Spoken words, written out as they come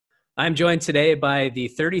I'm joined today by the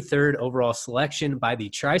 33rd overall selection by the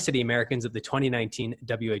Tri-City Americans of the 2019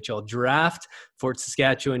 WHL Draft, Fort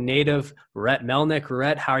Saskatchewan native Rhett Melnyk.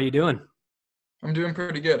 Rhett, how are you doing? I'm doing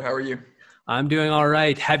pretty good. How are you? I'm doing all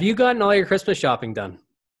right. Have you gotten all your Christmas shopping done?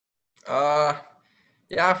 Uh,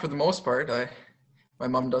 yeah, for the most part. My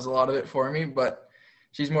mom does a lot of it for me, but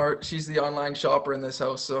she's the online shopper in this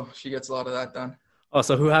house, so she gets a lot of that done. Oh,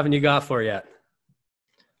 so who haven't you got for yet?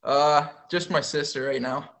 Just my sister right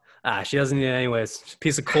now. She doesn't need it anyways. A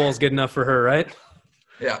piece of coal is good enough for her, right?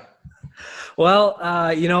 Yeah. Well,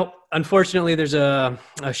 unfortunately, there's a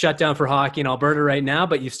shutdown for hockey in Alberta right now,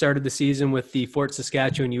 but you started the season with the Fort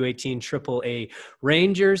Saskatchewan U18 AAA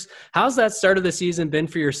Rangers. How's that start of the season been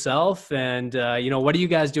for yourself? And, what are you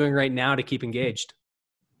guys doing right now to keep engaged?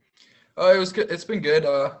 It was good. It's been good.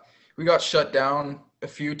 We got shut down a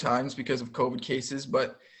few times because of COVID cases,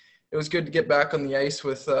 but it was good to get back on the ice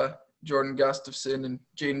with Jordan Gustafson and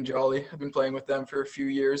Jaden Jolly. I've been playing with them for a few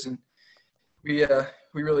years, and we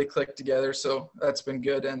really clicked together, so that's been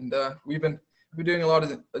good. And we've been doing a lot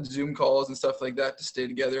of Zoom calls and stuff like that to stay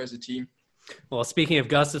together as a team. Well, speaking of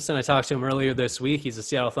Gustafson, I talked to him earlier this week. He's a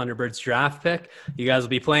Seattle Thunderbirds draft pick. You guys will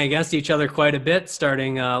be playing against each other quite a bit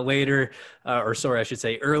starting early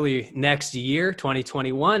next year,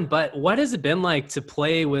 2021. But what has it been like to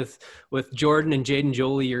play with Jordan and Jaden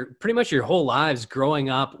Jolie pretty much your whole lives growing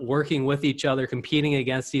up, working with each other, competing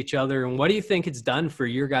against each other? And what do you think it's done for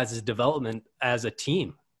your guys' development as a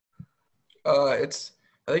team? I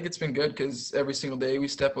think it's been good because every single day we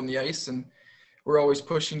step on the ice and we're always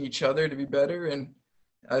pushing each other to be better, and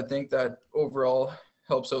I think that overall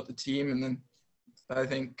helps out the team. And then I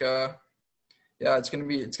think, it's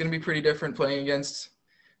gonna be pretty different playing against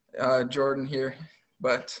Jordan here,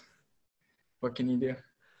 but what can you do?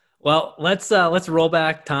 Well, let's roll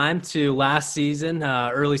back time to last season,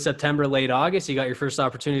 early September, late August. You got your first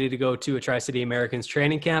opportunity to go to a Tri-City Americans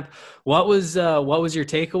training camp. What was your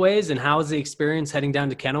takeaways, and how was the experience heading down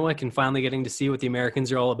to Kennewick and finally getting to see what the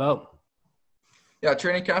Americans are all about? Yeah,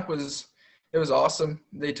 training camp was awesome.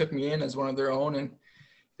 They took me in as one of their own, and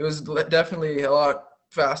it was definitely a lot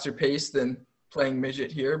faster paced than playing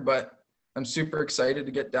midget here, but I'm super excited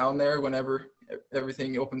to get down there whenever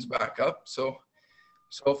everything opens back up. So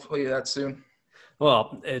hopefully that's soon.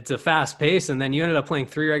 Well, it's a fast pace, and then you ended up playing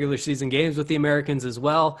 3 regular season games with the Americans as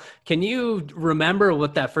well. Can you remember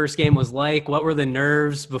what that first game was like? What were the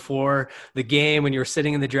nerves before the game when you were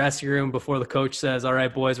sitting in the dressing room before the coach says, "All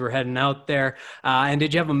right, boys, we're heading out there"? And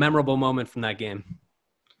did you have a memorable moment from that game?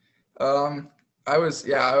 I was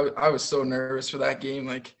so nervous for that game.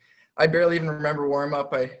 Like, I barely even remember warm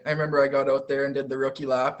up. I remember I got out there and did the rookie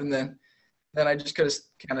lap, and then I just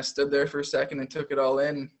kind of stood there for a second and took it all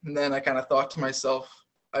in. And then I kind of thought to myself,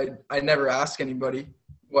 I never ask anybody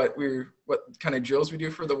what kind of drills we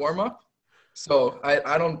do for the warm up. So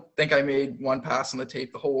I don't think I made one pass on the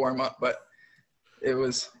tape the whole warm up, but it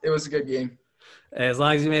was a good game. As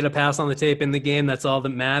long as you made a pass on the tape in the game, that's all that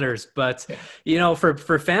matters. But,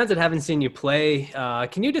 for fans that haven't seen you play,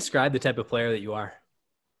 can you describe the type of player that you are?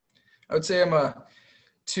 I would say I'm a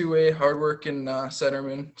two-way, hardworking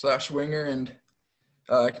centerman / winger, and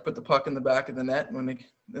I can put the puck in the back of the net when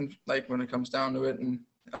it comes down to it. And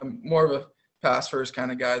I'm more of a pass-first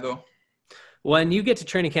kind of guy, though. When you get to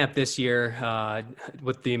training camp this year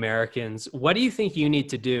with the Americans, what do you think you need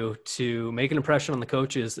to do to make an impression on the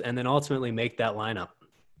coaches and then ultimately make that lineup?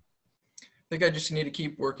 I think I just need to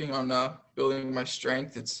keep working on building my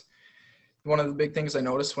strength. It's one of the big things I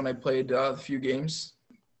noticed when I played a few games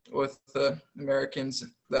with the Americans,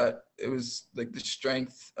 that it was like the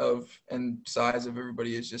strength and size of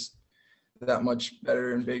everybody is just that much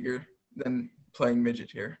better and bigger than playing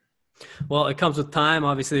midget here. Well, it comes with time.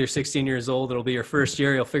 Obviously, you're 16 years old. It'll be your first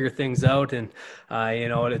year. You'll figure things out, and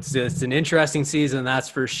it's an interesting season, that's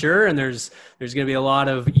for sure. And there's going to be a lot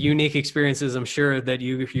of unique experiences, I'm sure, that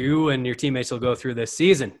you and your teammates will go through this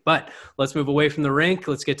season. But let's move away from the rink.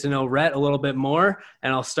 Let's get to know Rhett a little bit more,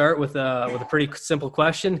 and I'll start with a pretty simple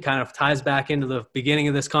question. Kind of ties back into the beginning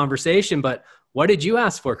of this conversation. But what did you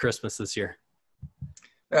ask for Christmas this year?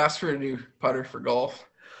 I asked for a new putter for golf.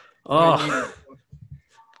 Oh.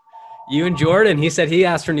 You and Jordan, he said he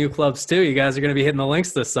asked for new clubs too. You guys are going to be hitting the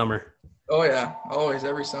links this summer. Oh, yeah. Always,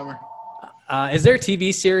 every summer. Is there a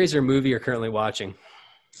TV series or movie you're currently watching?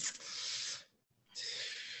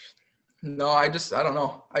 No, I don't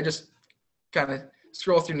know. I just kind of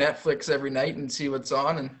scroll through Netflix every night and see what's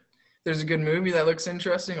on. And if there's a good movie that looks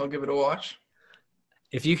interesting, I'll give it a watch.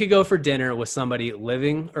 If you could go for dinner with somebody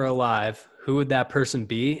living or alive, who would that person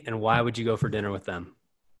be, and why would you go for dinner with them?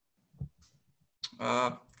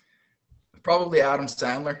 Probably Adam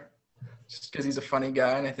Sandler. just because he's a funny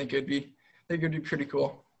guy, and I think it'd be pretty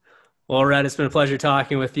cool. Well, Rhett, it's been a pleasure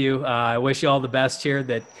talking with you. I wish you all the best here,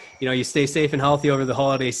 that, you stay safe and healthy over the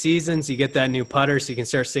holiday seasons. You get that new putter so you can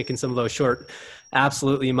start sinking some of those short,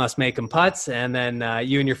 absolutely you must make them putts. And then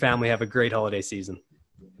you and your family have a great holiday season.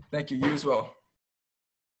 Thank you. You as well.